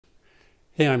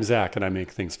Hey, I'm Zach and I make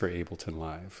things for Ableton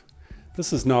Live.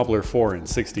 This is Knobbler4 in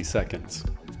 60 seconds.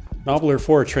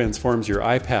 Knobbler4 transforms your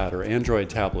iPad or Android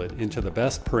tablet into the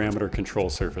best parameter control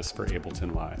surface for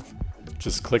Ableton Live.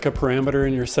 Just click a parameter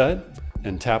in your set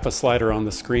and tap a slider on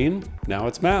the screen. Now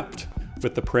it's mapped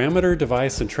with the parameter,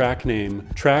 device, and track name,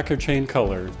 track or chain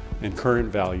color, and current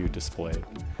value displayed.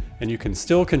 And you can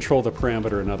still control the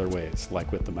parameter in other ways,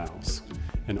 like with the mouse.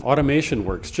 And automation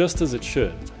works just as it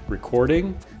should,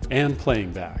 recording and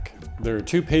playing back. There are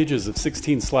 2 pages of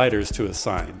 16 sliders to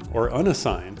assign or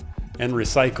unassign and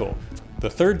recycle.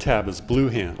 The third tab is Blue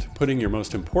Hand, putting your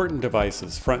most important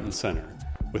devices front and center.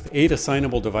 With 8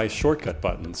 assignable device shortcut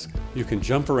buttons, you can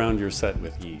jump around your set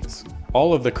with ease.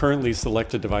 All of the currently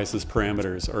selected devices'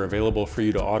 parameters are available for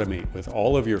you to automate with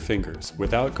all of your fingers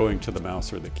without going to the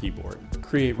mouse or the keyboard.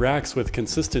 Create racks with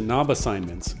consistent knob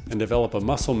assignments and develop a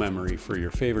muscle memory for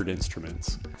your favorite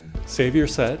instruments. Save your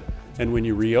set, and when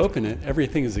you reopen it,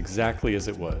 everything is exactly as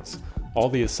it was. All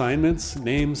the assignments,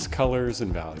 names, colors,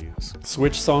 and values.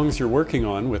 Switch songs you're working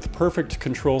on with perfect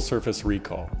control surface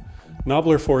recall.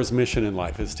 Knobbler4's mission in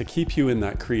life is to keep you in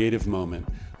that creative moment,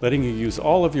 letting you use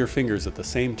all of your fingers at the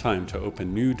same time to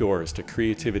open new doors to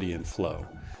creativity and flow.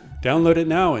 Download it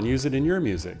now and use it in your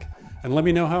music, and let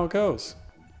me know how it goes.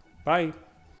 Bye.